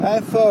Hi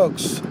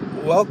folks,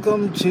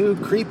 welcome to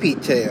Creepy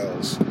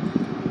Tales.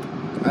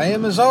 I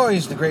am as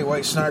always the Great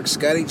White Snark,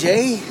 Scotty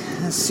J.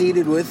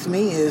 Seated with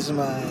me is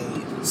my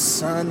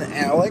son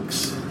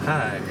Alex.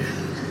 Hi.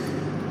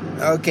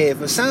 Okay,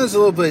 if it sounds a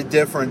little bit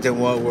different than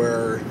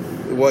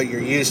what you're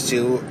used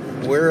to,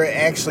 we're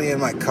actually in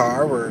my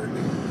car. We're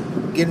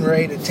getting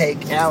ready to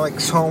take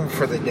Alex home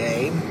for the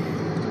day.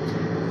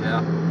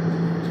 Yeah.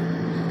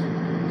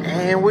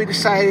 And we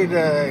decided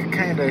to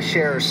kind of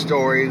share a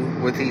story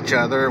with each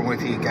other and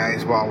with you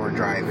guys while we're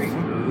driving.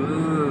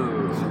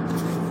 Ooh.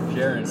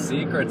 Sharing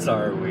secrets,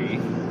 are we?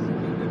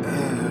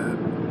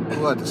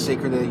 What, the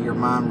secret that your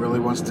mom really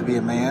wants to be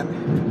a man?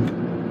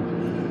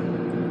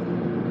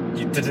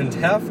 You didn't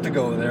have to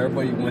go there,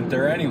 but you went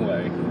there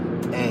anyway.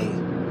 Hey,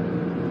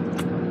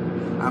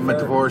 I'm a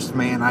divorced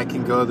man. I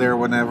can go there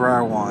whenever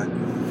I want.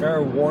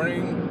 Fair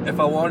warning, if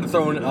I wanted to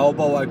throw an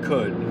elbow, I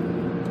could.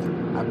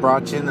 I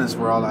brought you in this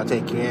world. I'll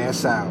take your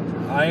ass out.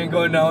 I ain't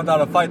going down without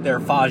a fight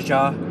there,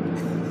 Faja.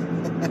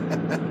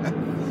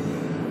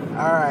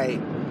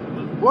 Alright.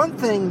 One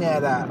thing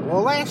that,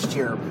 last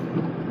year,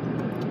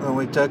 when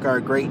we took our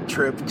great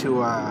trip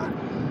to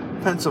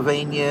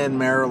Pennsylvania and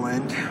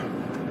Maryland,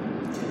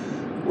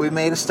 we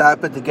made a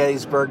stop at the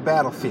Gettysburg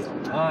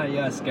Battlefield. Ah,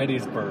 yes,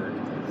 Gettysburg.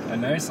 A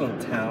nice little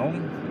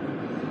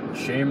town.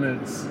 Shame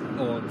it's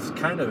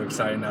kind of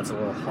exciting that's a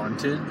little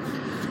haunted.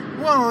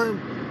 Well,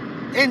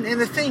 and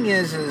the thing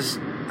is,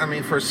 I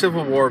mean, for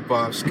Civil War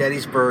buffs,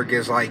 Gettysburg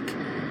is like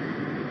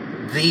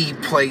the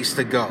place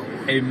to go.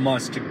 A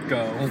must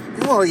go.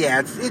 Well, yeah,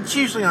 it's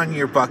usually on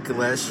your bucket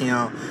list. You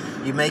know,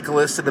 you make a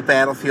list of the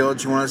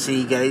battlefields you want to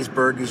see.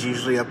 Gettysburg is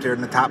usually up there in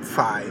the top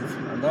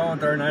 5. I know,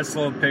 they're a nice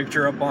little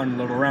picture up on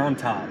Little Round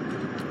Top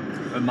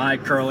with my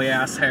curly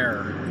ass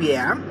hair.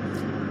 Yeah.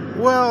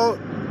 Well,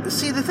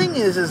 see, the thing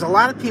is a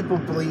lot of people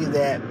believe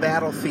that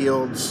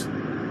battlefields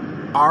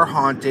are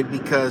haunted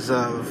because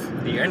of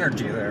The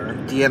energy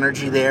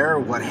there,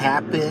 what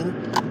happened.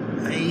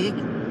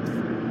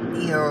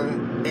 You know,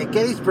 at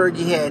Gettysburg,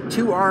 you had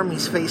 2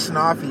 armies facing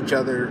off each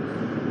other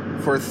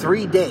for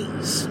 3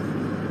 days.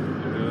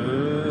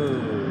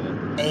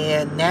 Ooh.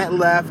 And that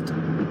left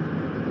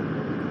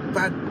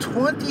about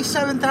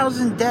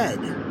 27,000 dead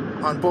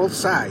on both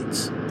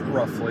sides.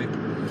 Roughly.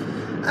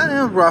 I don't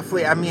know,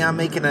 roughly. I mean, I'm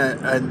making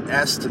an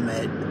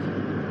estimate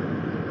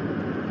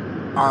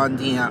on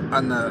the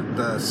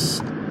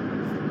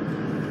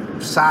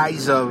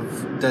size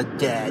of the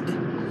dead.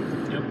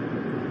 Yep.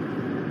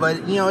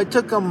 But, you know, it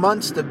took them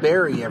months to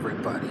bury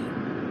everybody.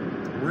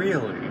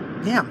 Really?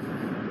 Yeah.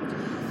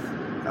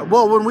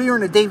 Well, when we were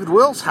in a David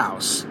Wills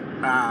house,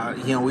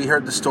 you know, we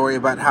heard the story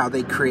about how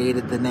they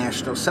created the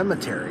National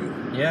Cemetery.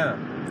 Yeah.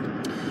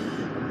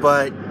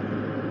 But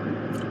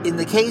in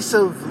the case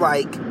of,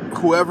 like,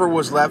 whoever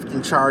was left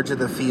in charge of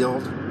the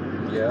field,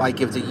 Yeah. like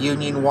if the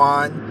Union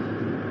won,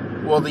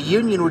 well, the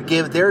Union would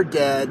give their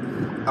dead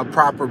a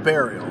proper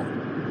burial.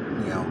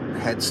 You know,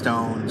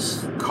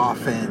 headstones,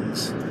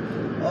 coffins.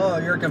 Oh,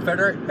 you're a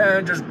Confederate?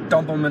 And just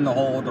dump them in the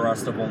hole with the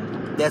rest of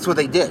them. That's what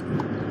they did.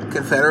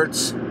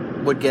 Confederates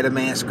would get a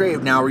mass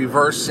grave. Now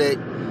reverse it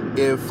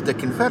if the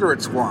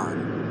Confederates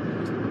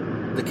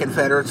won. The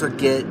Confederates would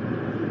get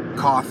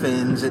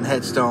coffins and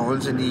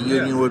headstones, and the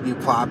Union would be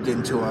plopped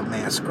into a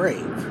mass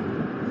grave.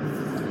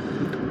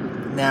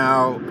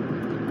 Now,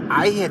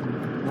 I had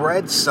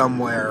read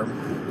somewhere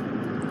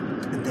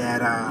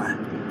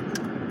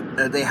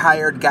that they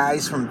hired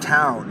guys from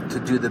town to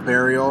do the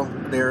burial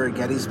there at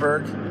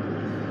Gettysburg,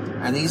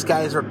 and these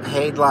guys were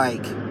paid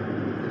like,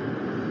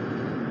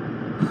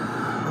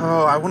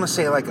 I want to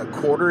say like a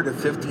quarter to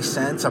 50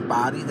 cents a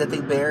body that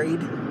they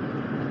buried.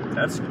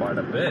 That's quite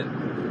a bit.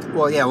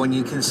 Well, yeah, when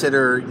you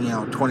consider, you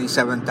know,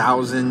 24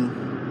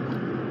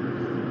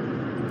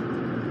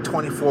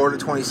 to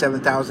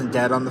 27,000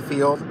 dead on the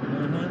field.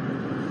 Mm-hmm.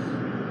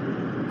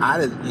 I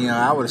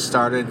would have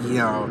started, you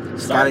know,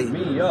 Start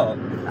me up.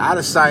 I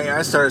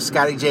started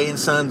Scotty J and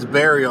Sons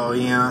Burial,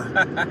 you know.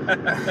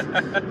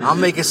 I'm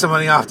making some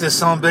money off this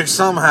son of a bitch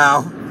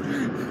somehow.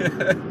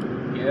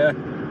 Yeah.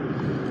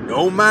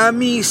 Don't mind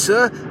me,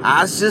 sir.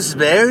 I was just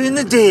burying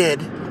the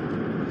dead. Oh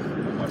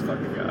my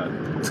fucking god.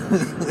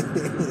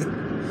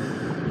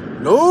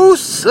 No,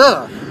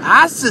 sir.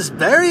 I was just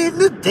burying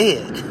the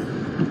dead.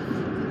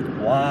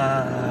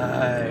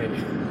 Why?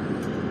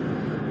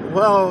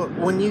 Well,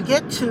 when you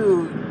get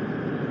to,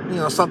 you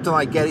know, something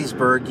like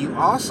Gettysburg, you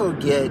also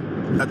get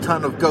a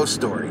ton of ghost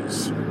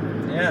stories.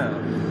 Yeah.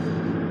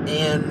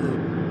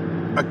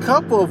 And a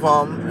couple of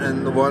them,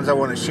 and the ones I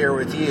want to share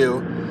with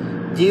you,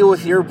 deal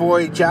with your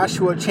boy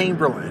Joshua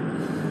Chamberlain.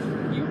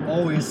 You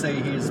always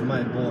say he's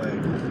my boy.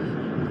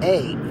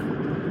 Hey,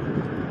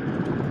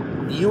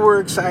 you were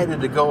excited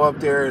to go up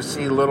there and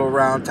see Little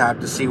Round Top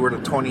to see where the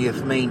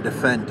 20th Maine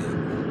defended.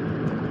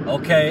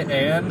 Okay,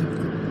 and?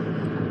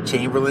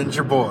 Chamberlain's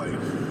your boy.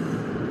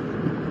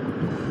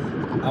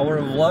 I would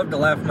have loved to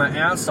laugh my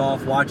ass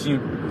off watching you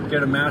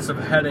get a massive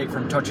headache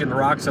from touching the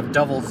rocks of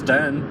Devil's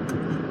Den.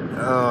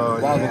 Oh,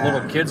 while yeah. the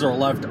little kids are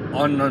left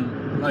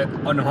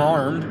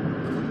unharmed.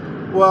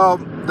 Well,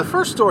 the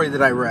first story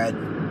that I read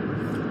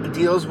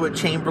deals with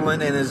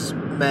Chamberlain and his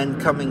men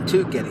coming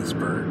to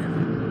Gettysburg.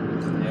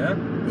 Yeah?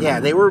 Yeah,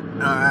 they were,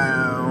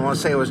 I want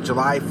to say it was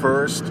July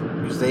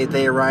 1st, because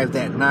they arrived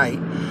that night.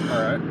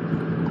 Alright.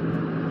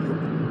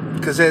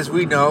 Because as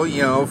we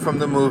know, from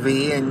the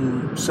movie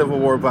and Civil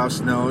War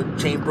buffs know,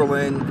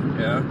 Chamberlain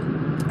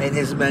and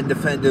his men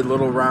defended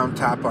Little Round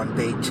Top on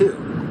day 2.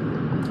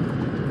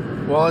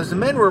 Well, as the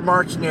men were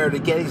marching there to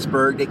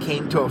Gettysburg, they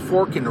came to a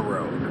fork in the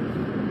road.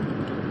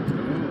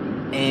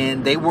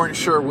 And they weren't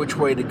sure which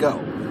way to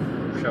go.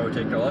 Shall we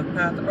take the left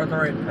path or the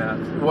right path?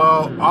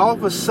 Well, all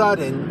of a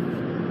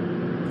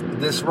sudden,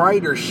 this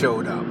rider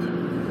showed up.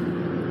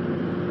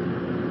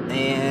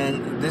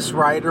 And this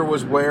rider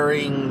was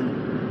wearing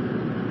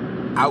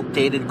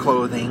outdated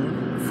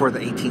clothing for the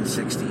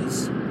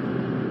 1860s.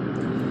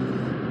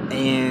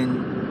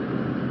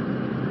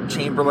 And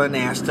Chamberlain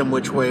asked him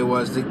which way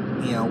was the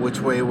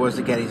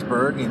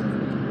Gettysburg,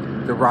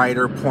 and the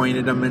rider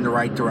pointed them in the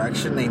right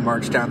direction. They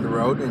marched down the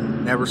road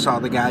and never saw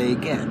the guy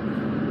again.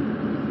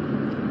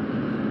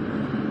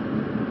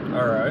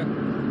 Alright.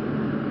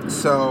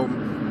 So,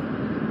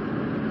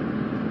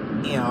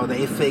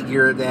 they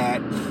figure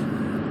that,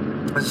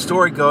 as the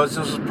story goes,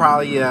 this was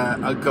probably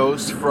a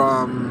ghost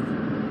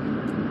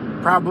from,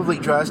 probably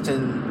dressed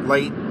in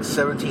late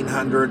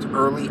 1700s,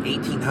 early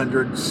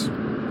 1800s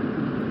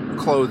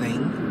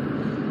clothing.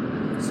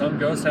 Some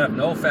ghosts have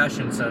no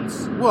fashion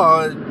sense.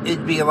 Well,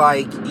 it'd be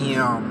like,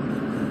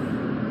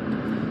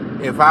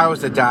 if I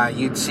was to die,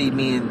 you'd see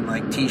me in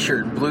like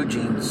t-shirt and blue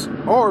jeans,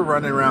 or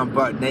running around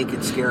butt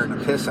naked scaring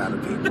the piss out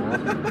of people.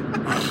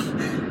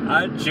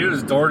 I'd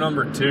choose door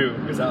number 2,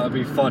 because that would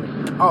be funny.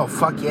 Oh,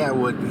 fuck yeah, it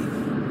would be.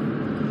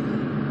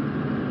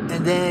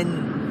 And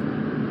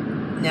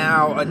then,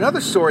 now,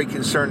 another story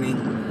concerning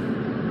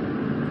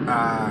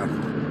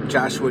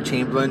Joshua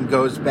Chamberlain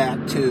goes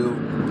back to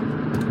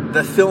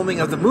the filming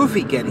of the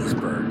movie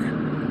Gettysburg.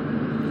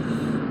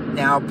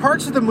 Now,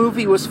 parts of the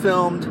movie was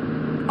filmed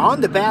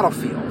on the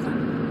battlefield.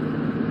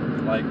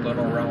 Like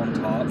Little Round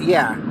Top?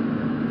 Yeah.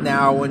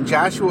 Now, when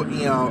Joshua,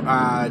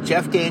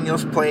 Jeff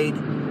Daniels played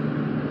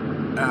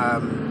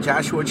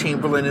Joshua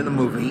Chamberlain in the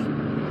movie.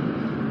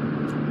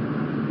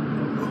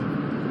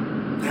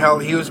 Hell,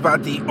 he was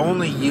about the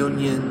only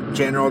Union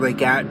general that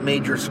got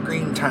major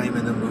screen time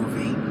in the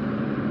movie.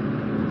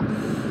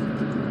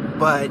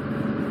 But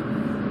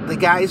the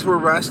guys were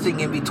resting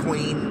in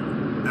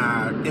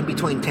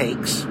between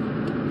takes.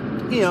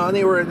 And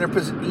they were in their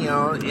position,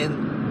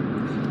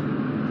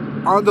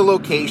 on the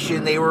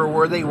location. They were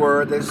where they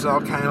were. This is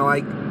all kind of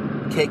like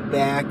kick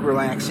back,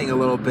 relaxing a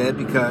little bit,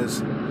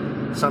 because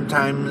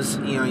sometimes,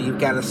 you've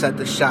got to set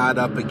the shot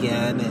up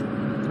again and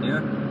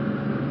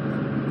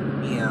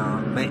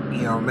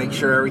make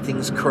sure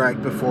everything's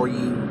correct before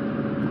you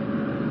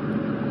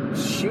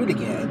shoot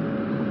again.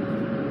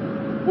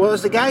 Well,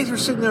 as the guys were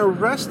sitting there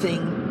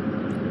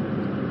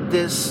resting,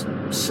 this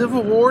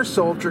Civil War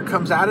soldier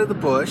comes out of the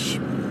bush,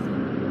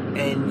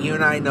 and you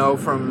and I know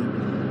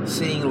from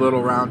seeing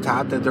Little Round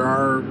Top that there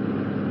are,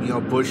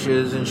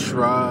 bushes and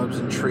shrubs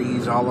and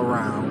trees all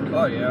around.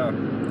 Oh, yeah.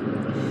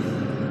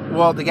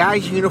 Well, the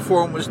guy's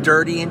uniform was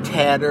dirty and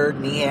tattered,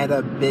 and he had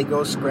a big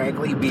old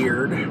scraggly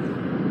beard.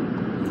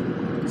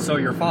 So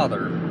your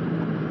father?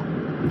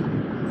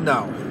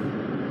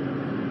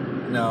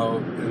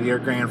 No, your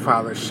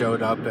grandfather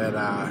showed up at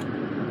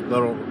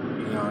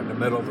in the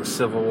middle of the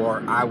Civil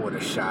War. I would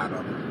have shot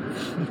him.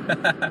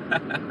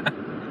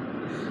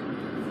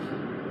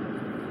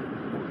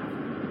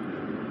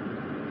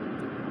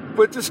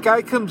 But this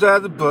guy comes out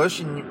of the bush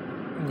and,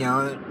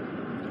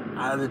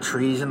 out of the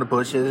trees and the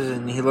bushes,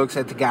 and he looks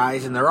at the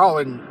guys, and they're all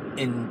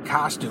in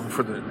costume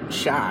for the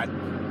shot.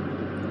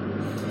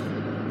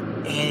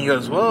 And he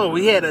goes, "Whoa,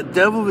 we had a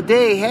devil of a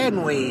day,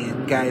 hadn't we?"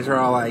 And guys are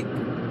all like,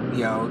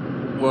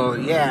 well,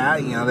 yeah,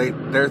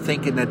 they're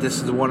thinking that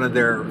this is one of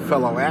their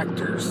fellow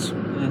actors.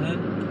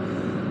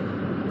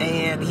 Mm-hmm.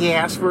 And he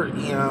asked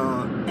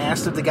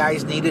if the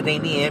guys needed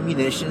any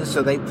ammunition,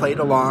 so they played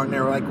along. They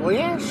were like, "Well,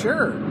 yeah,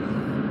 sure."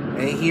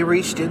 And he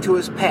reached into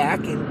his pack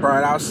and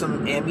brought out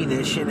some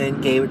ammunition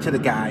and gave it to the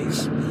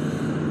guys.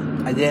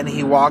 And then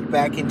he walked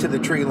back into the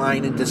tree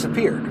line and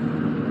disappeared.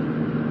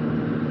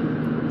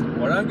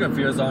 What I'm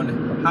confused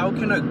on, how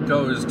can a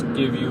ghost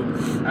give you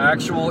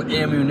actual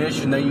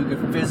ammunition that you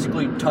can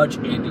physically touch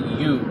and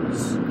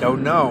use?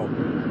 Don't know.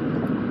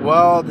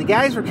 Well, the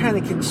guys were kind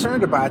of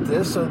concerned about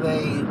this, so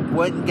they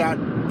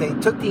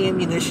took the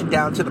ammunition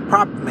down to the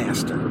prop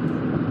master.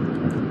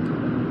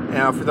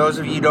 Now, for those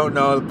of you who don't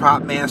know, the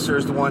prop master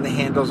is the one that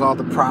handles all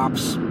the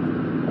props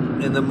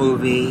in the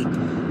movie.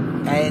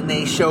 And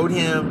they showed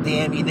him the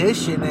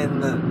ammunition,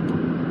 and the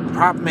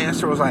prop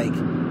master was like,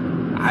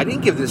 "I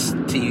didn't give this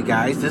to you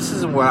guys. This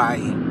isn't what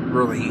I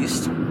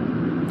released."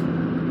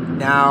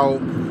 Now,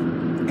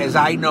 as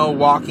I know,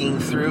 walking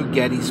through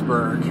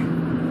Gettysburg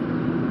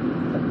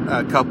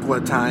a couple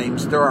of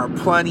times, there are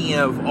plenty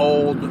of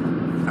old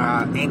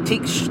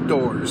antique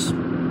stores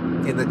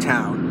in the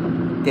town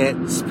that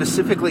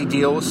specifically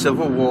deal with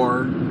Civil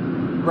War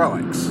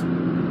relics.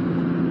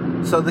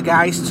 So the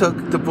guys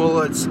took the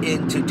bullets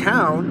into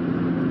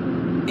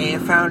town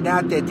and found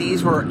out that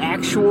these were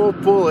actual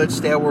bullets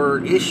that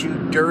were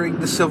issued during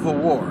the Civil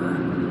War.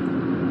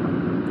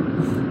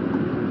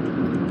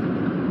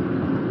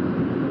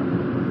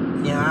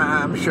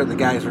 Yeah, I'm sure the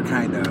guys were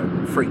kind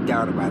of freaked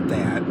out about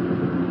that.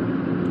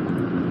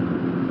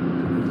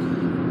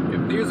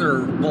 If these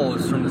are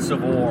bullets from the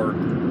Civil War,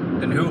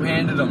 then who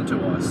handed them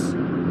to us?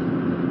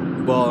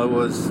 Well, it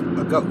was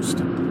a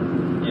ghost.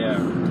 Yeah.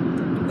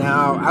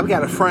 Now, I've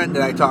got a friend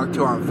that I talked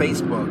to on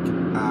Facebook.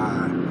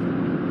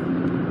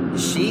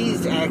 She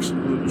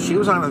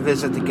was on a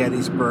visit to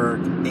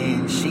Gettysburg,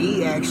 and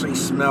she actually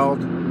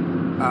smelled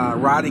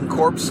rotting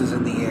corpses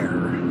in the air.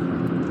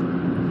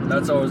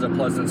 That's always a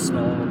pleasant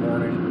smell in the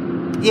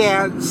morning.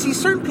 Yeah, see,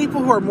 certain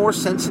people who are more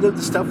sensitive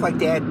to stuff like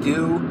that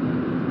do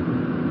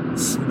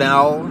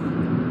smell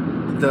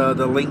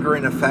the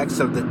lingering effects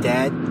of the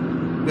dead,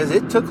 because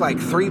it took like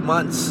 3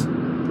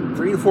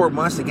 to 4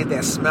 months to get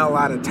that smell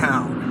out of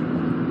town.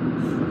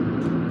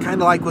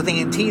 Kind of like with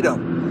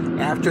Antietam.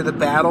 After the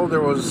battle, there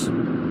was,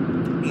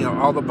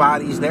 all the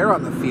bodies there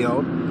on the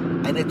field,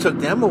 and it took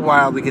them a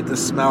while to get the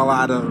smell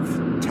out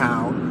of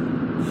town.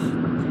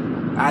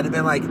 I'd have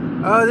been like,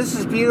 oh, this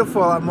is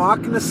beautiful. I'm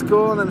walking to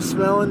school and I'm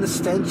smelling the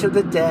stench of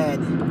the dead.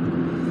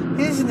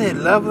 Isn't it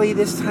lovely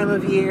this time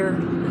of year?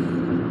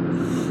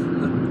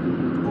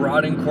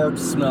 Rotting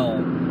corpse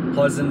smell.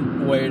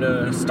 Pleasant way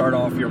to start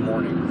off your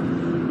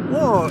morning.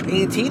 Well,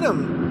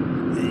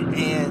 Antietam,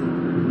 and,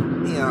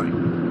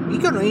 you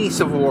go to any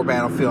Civil War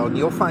battlefield and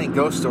you'll find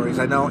ghost stories.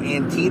 I know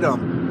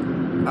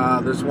Antietam,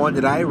 there's one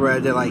that I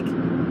read that,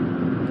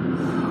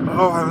 I'm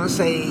going to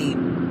say,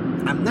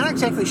 I'm not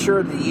exactly sure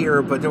of the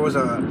year, but there was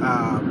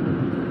a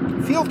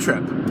field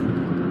trip.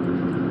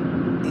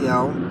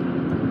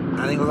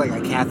 I think it was like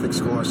a Catholic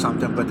school or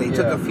something, but they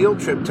took a field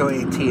trip to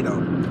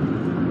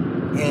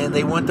Antietam, and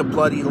they went to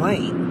Bloody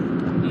Lane.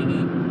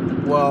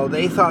 Mm-hmm. Well,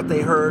 they thought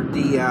they heard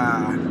the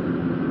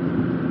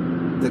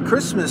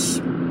Christmas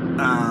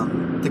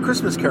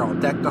carol,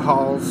 "Deck the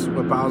Halls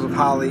with Boughs of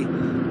Holly,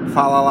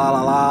 fa la la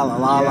la la la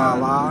la la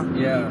la."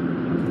 Yeah.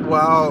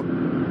 Well,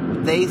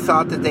 they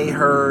thought that they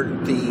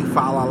heard the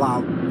fa la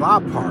la la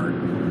part.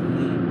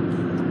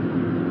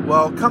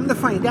 Well, come to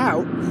find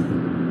out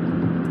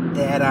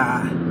that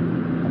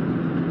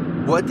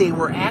what they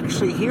were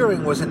actually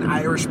hearing was an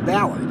Irish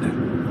ballad.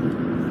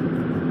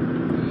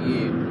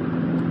 Yeah.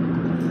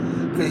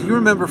 Because you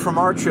remember from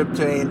our trip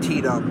to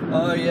Antietam.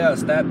 Oh,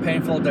 yes, that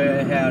painful day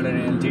I had in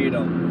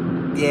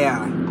Antietam.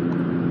 Yeah.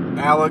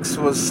 Alex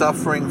was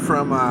suffering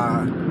from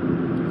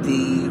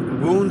the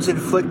wounds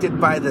inflicted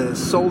by the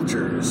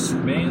soldiers.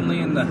 Mainly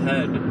in the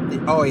head.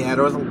 Oh, yeah.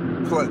 There was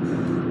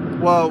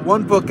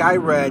one book I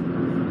read,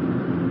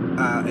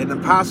 an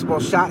impossible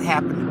shot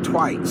happened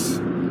twice.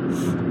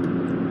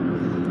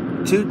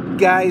 Two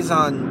guys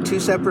on two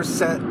separate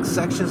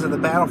sections of the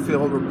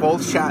battlefield were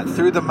both shot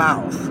through the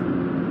mouth,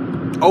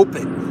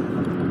 open.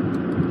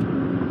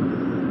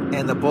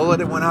 And the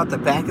bullet went out the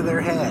back of their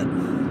head.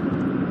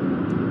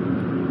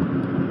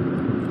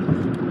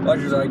 Why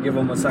should I give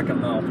them a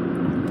second mouth?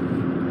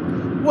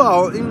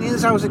 Well,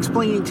 as I was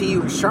explaining to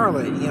you in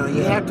Charlotte,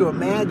 you have to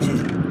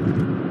imagine,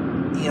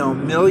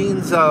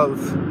 millions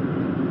of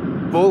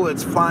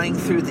bullets flying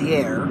through the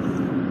air,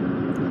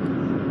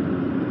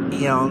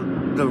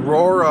 the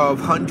roar of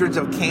hundreds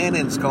of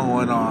cannons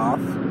going off,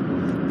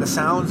 the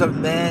sounds of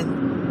men,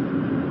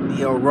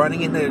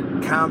 running into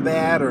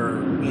combat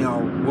or,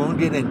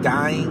 wounded and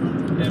dying.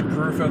 And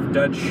proof of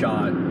dead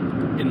shot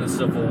in the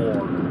Civil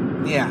War.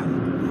 Yeah.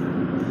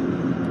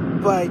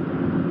 But,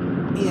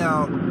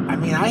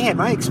 I had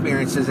my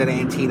experiences at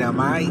Antietam.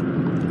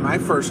 My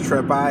first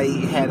trip, I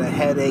had a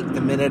headache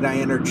the minute I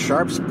entered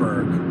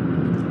Sharpsburg.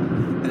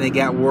 And it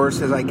got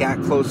worse as I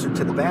got closer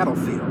to the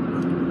battlefield.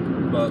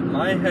 But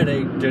my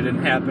headache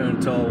didn't happen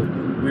until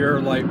we were,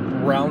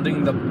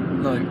 rounding the...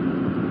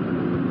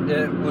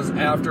 it was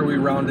after we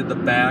rounded the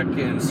back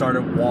and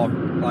started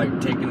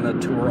taking the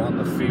tour on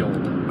the field.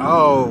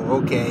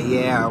 Oh, okay,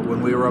 yeah,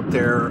 when we were up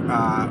there,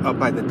 up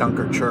by the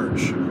Dunker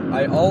Church.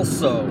 I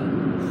also,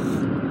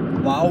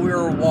 while we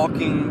were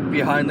walking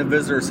behind the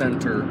visitor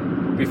center,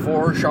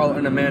 before Charlotte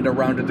and Amanda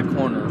rounded the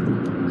corner,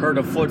 heard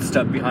a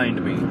footstep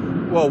behind me.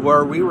 Well,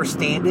 where we were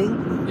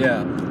standing?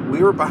 Yeah.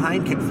 We were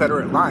behind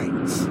Confederate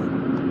lines.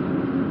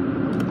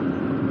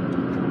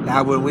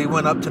 Now, when we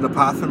went up to the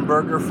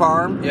Pothenberger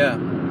farm, yeah,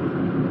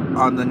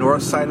 on the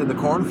north side of the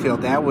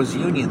cornfield, that was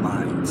Union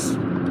lines.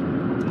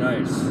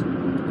 Nice.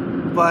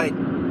 But,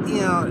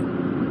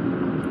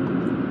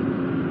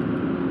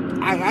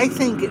 I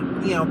think,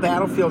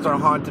 battlefields are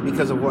haunted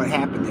because of what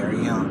happened there.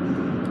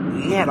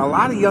 You had a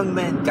lot of young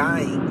men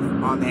dying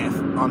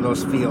on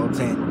those fields,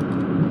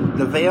 and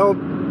the veil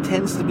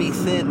tends to be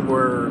thin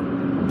where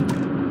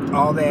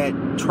all that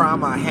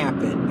trauma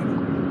happened.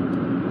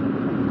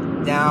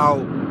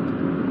 Now,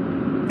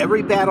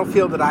 every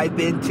battlefield that I've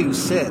been to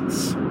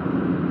since,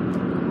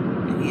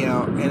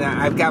 and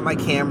I've got my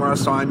camera,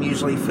 so I'm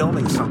usually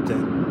filming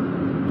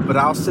something, but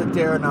I'll sit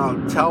there and I'll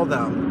tell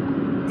them,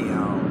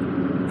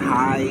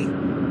 hi,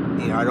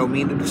 I don't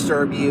mean to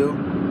disturb you.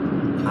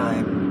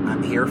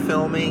 I'm here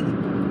filming.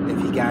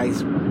 If you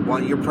guys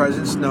want your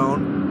presence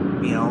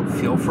known,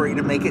 feel free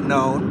to make it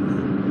known.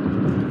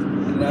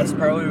 And that's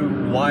probably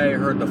why I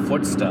heard the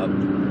footstep.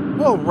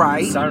 Well,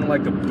 right. It sounded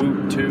like a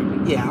boot,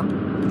 too. Yeah.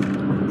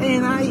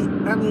 And I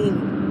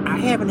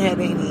haven't had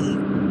any,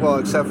 well,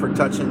 except for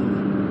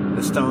touching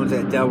the stones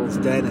at Devil's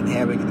Den and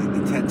having an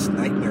intense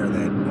nightmare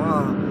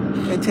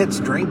intense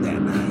dream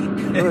that night.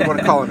 I really want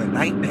to call it a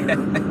nightmare.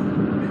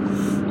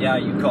 Yeah,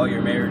 you call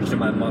your marriage to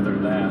my mother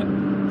that.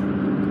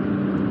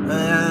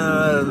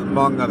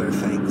 Among other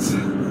things.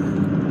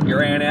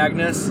 Your Aunt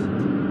Agnes?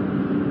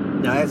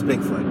 No, that's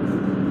Bigfoot.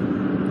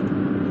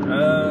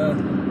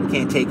 We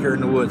can't take her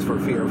in the woods for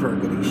fear of her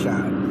getting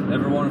shot.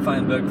 Never want to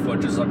find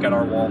Bigfoot, just look at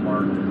our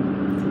Walmart.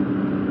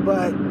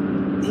 But,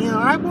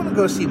 I want to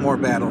go see more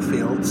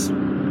battlefields.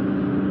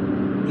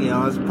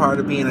 As part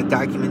of being a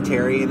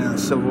documentarian and a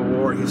Civil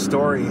War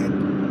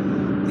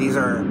historian, these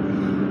are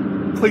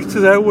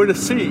places I want to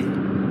see.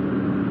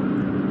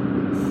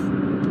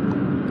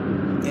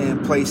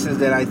 And places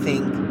that I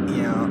think,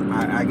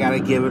 I got to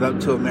give it up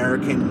to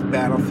American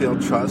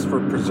Battlefield Trust for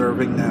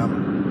preserving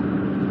them.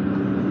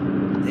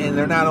 And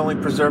they're not only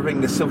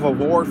preserving the Civil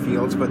War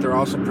fields, but they're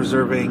also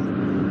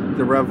preserving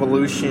the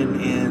Revolution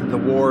and the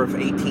War of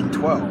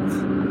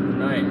 1812.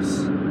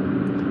 Nice.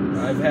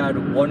 I've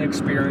had one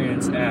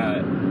experience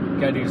at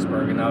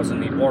Gettysburg, and I was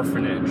in the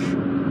orphanage.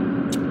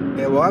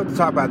 Yeah, we'll have to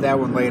talk about that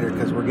one later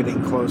because we're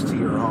getting close to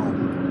your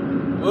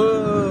home.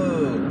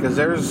 Whoa! Because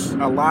there's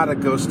a lot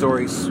of ghost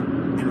stories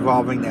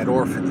involving that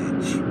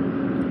orphanage.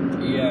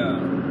 Yeah.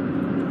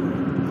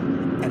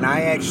 And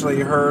I actually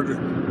heard,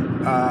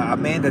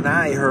 Amanda and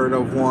I heard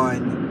of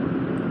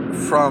one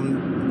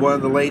from one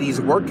of the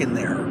ladies working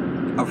there,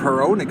 of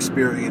her own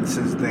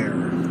experiences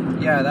there.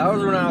 Yeah, that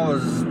was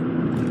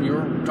when you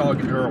were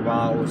talking to her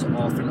while I was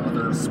off in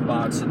other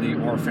spots of the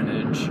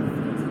orphanage.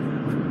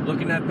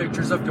 Looking at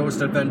pictures of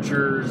Ghost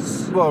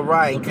Adventures. Well,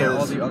 right, looking at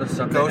all the other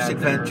stuff Ghost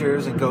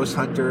Adventures and Ghost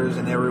Hunters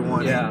and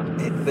everyone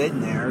had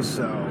been there,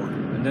 so.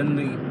 And then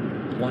the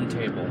one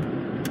table,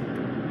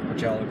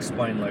 which I'll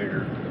explain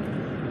later.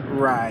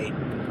 Right.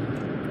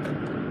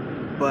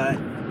 But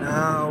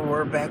now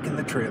we're back in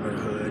the trailer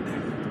hood.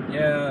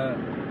 Yeah.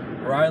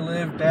 Where I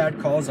live, Dad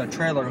calls a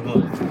trailer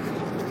hood.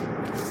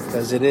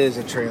 Because it is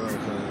a trailer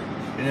hood.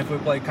 And if we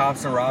play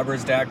Cops and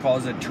Robbers, Dad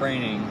calls it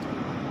training.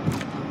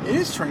 It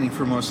is training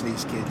for most of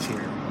these kids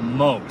here.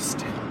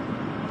 Most.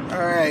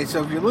 Alright,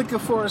 so if you're looking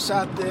for us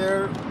out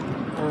there,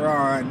 we're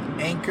on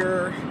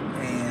Anchor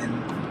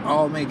and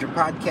all major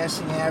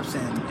podcasting apps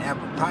and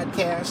Apple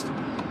Podcast.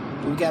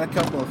 We've got a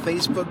couple of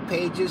Facebook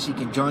pages. You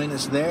can join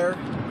us there.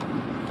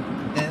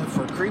 And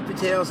for Creepy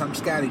Tales, I'm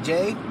Scotty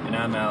J. And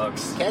I'm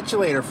Alex. Catch you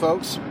later,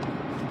 folks.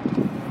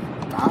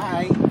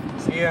 Bye.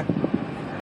 See ya.